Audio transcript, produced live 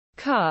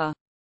car,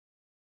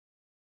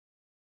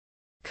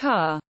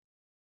 car.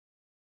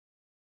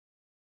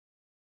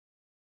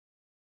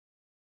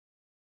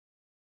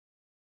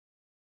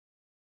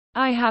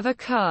 I have a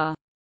car.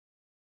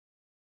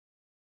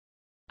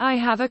 I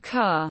have a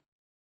car.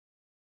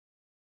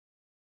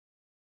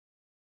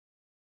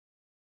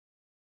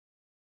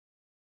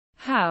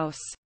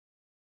 House,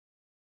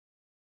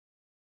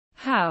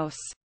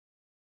 house.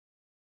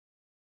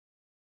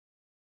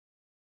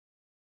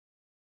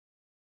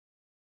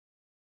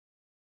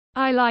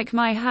 I like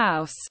my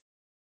house.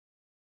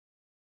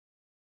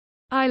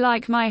 I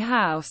like my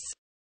house.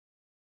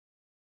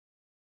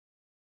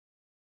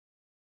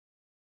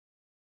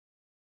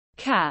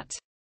 Cat,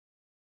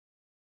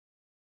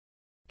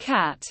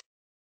 cat.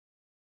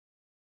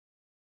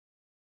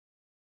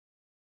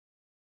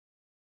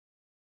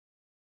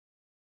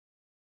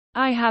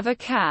 I have a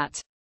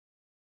cat.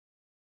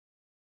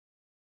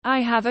 I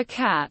have a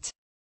cat.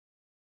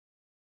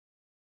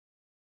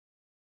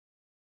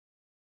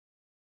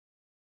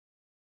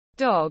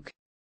 Dog,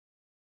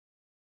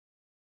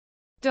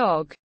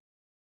 dog.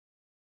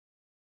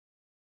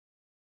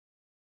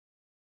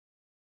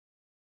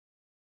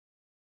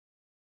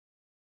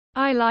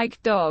 I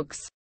like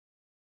dogs.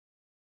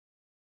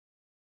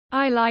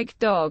 I like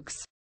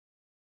dogs.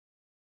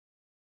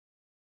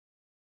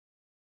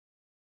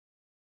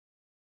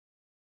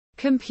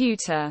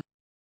 Computer,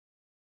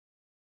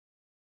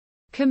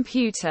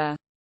 computer.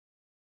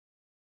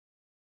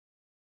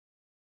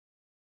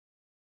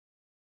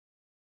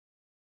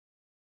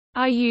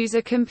 I use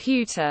a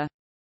computer.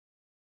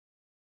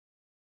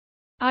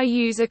 I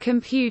use a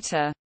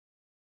computer.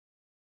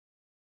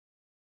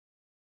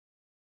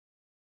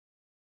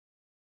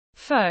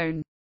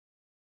 Phone,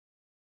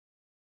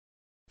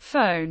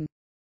 phone.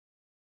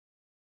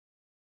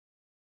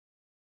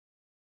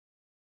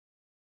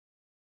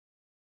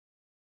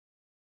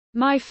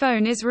 My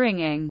phone is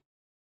ringing.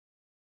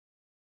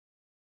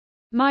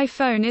 My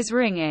phone is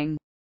ringing.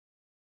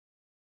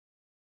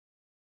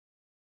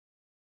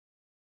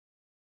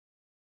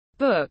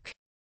 Book,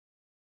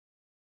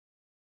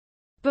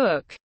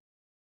 book.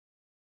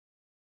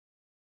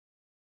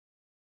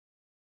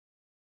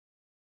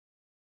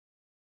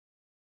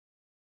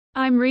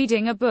 I'm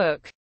reading a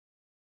book.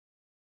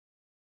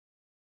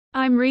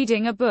 I'm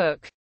reading a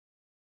book.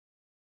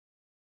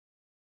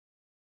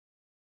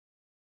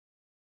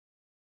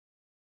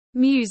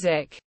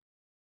 Music,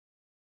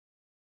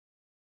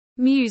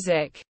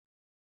 music.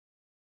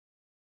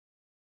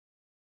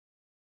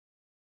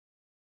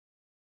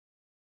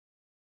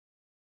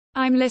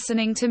 I'm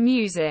listening to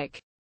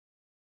music.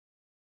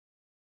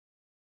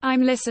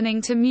 I'm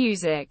listening to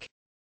music.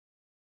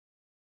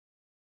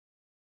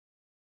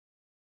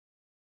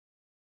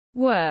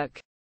 Work,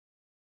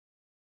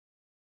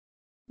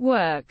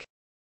 work.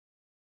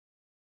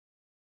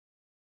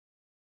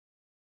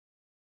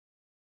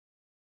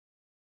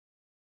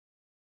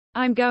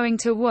 I'm going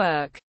to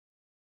work.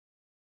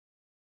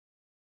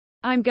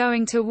 I'm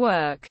going to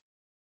work.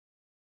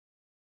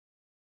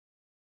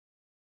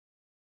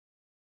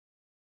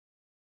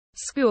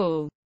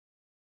 School,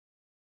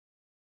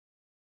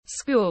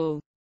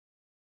 school.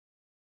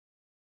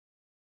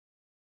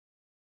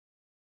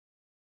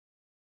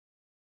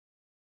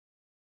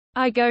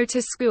 I go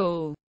to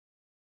school.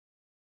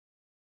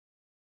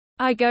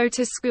 I go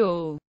to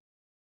school.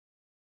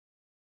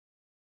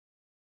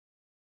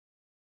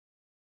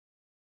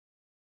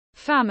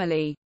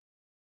 Family,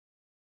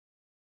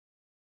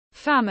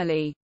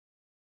 family.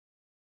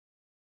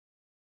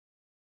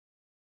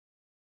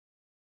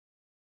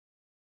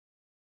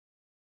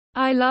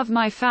 I love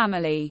my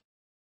family.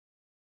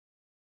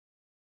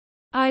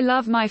 I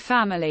love my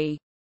family.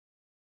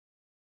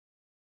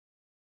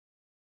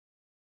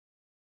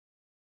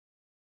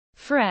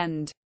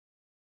 Friend,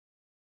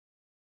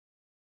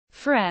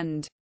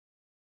 friend.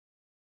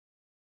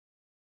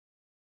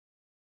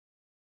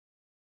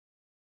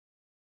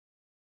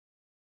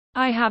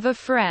 I have a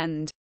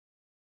friend.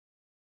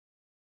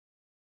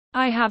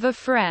 I have a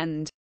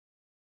friend.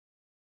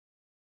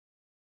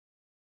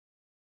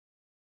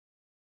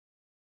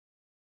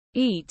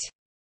 Eat,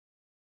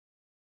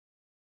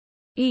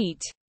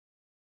 eat.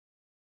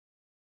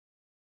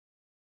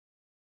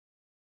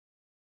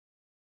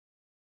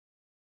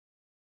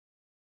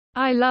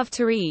 I love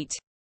to eat.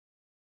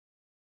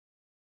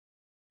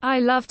 I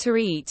love to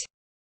eat.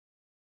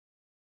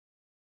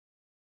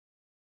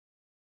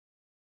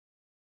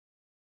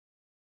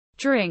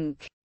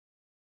 Drink,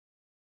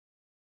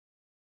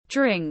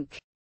 drink.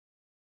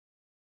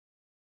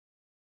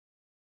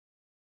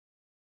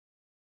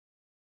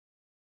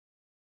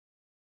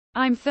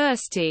 I'm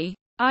thirsty,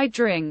 I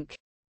drink.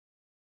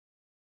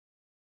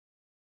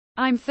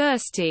 I'm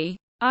thirsty,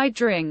 I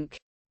drink.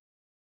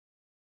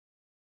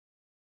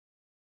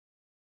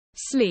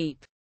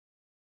 Sleep,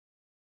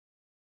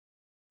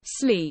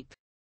 sleep.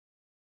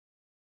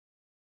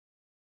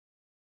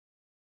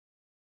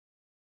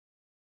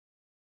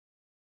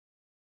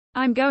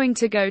 I'm going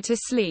to go to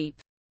sleep.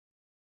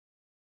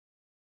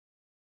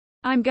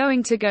 I'm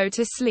going to go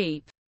to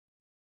sleep.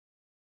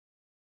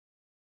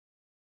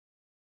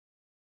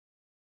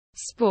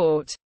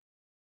 sport,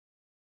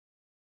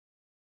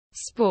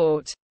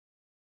 sport.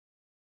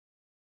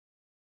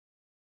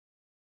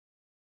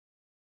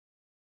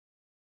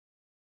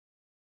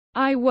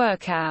 I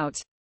work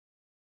out,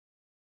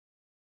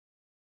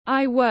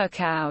 I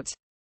work out.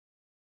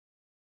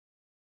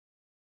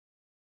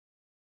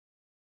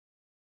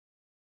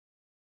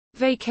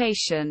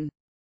 Vacation,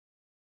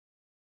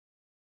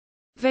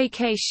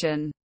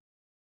 vacation.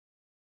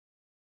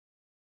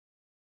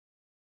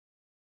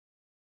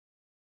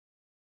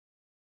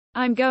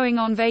 I'm going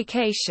on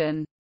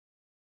vacation,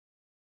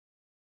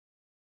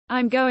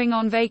 I'm going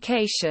on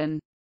vacation.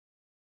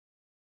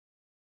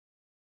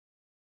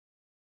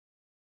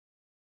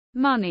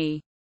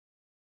 Money,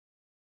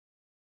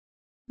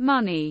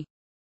 money.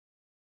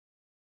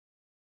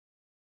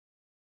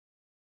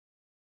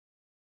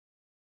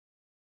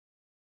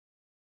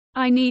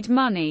 I need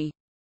money,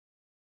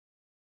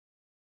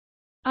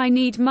 I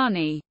need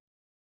money.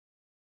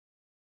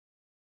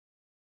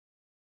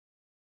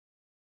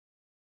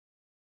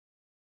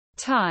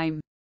 Time,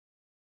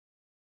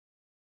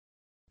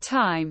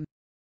 time.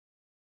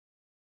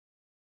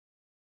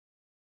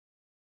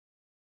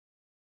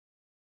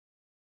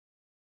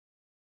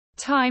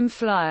 Time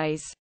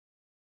flies,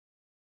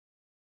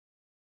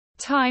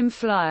 time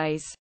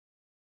flies.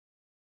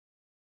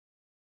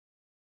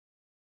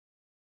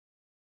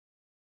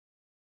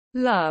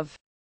 Love,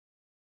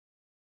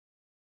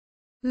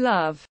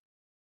 love.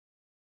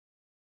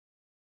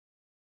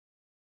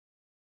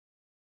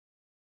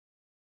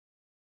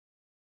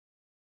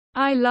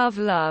 I love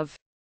love,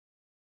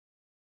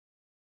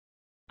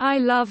 I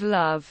love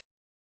love.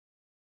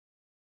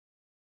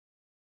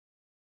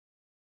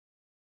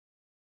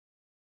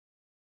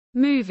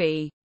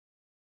 Movie,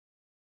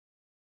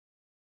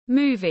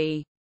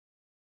 movie.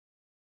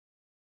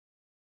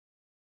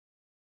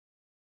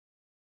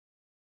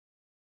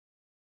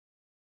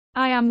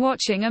 I am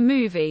watching a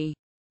movie,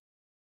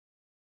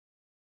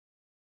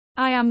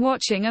 I am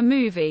watching a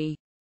movie.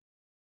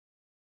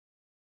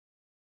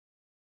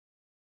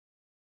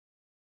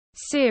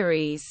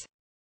 Series,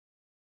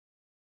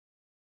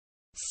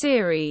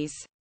 series.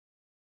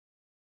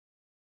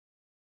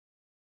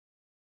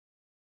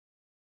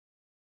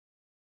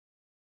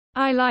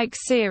 I like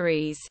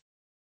series,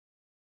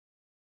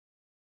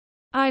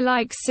 I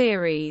like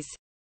series.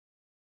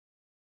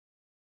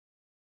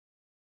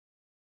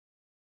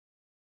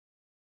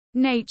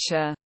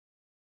 Nature,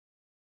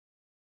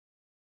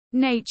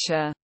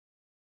 nature.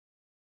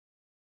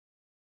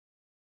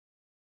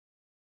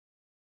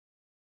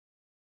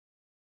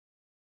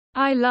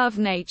 I love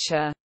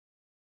nature,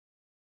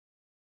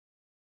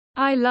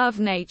 I love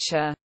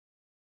nature.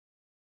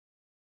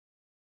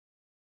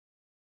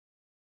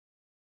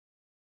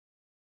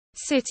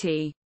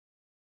 City,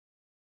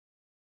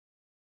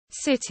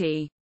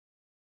 city.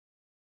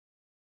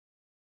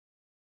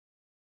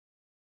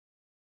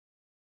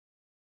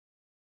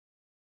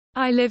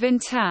 I live in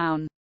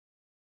town,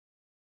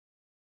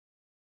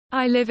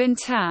 I live in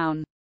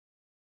town.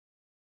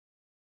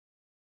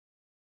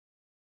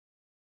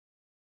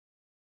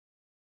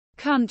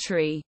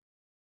 Country,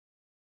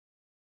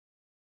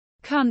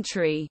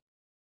 country.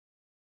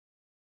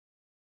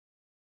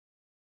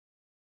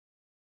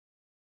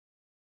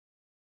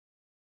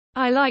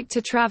 I like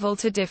to travel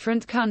to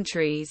different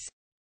countries,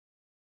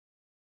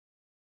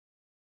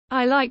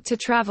 I like to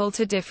travel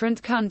to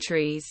different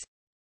countries.